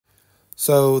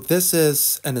So this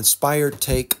is an inspired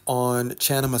take on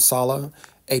chana masala,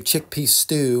 a chickpea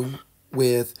stew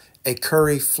with a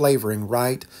curry flavoring,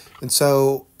 right? And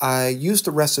so I used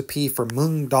a recipe for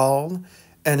mung dal,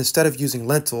 and instead of using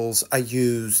lentils, I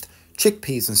used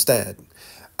chickpeas instead.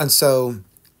 And so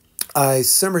I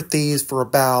simmered these for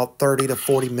about 30 to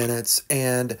 40 minutes,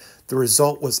 and the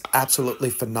result was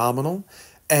absolutely phenomenal.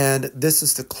 And this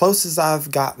is the closest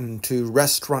I've gotten to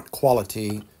restaurant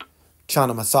quality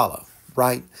chana masala,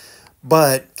 right?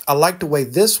 But I like the way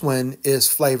this one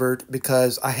is flavored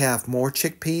because I have more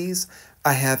chickpeas,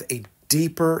 I have a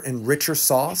deeper and richer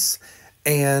sauce,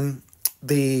 and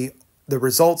the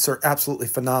results are absolutely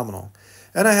phenomenal.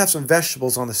 And I have some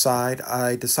vegetables on the side.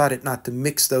 I decided not to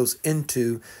mix those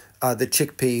into the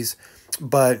chickpeas,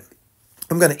 but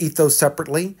I'm going to eat those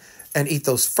separately and eat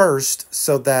those first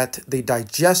so that the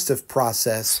digestive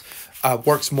process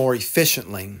works more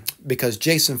efficiently, because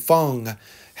Jason Fung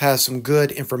has some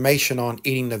good information on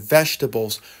eating the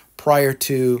vegetables prior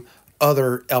to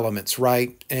other elements,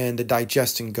 right? And the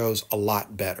digestion goes a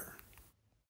lot better.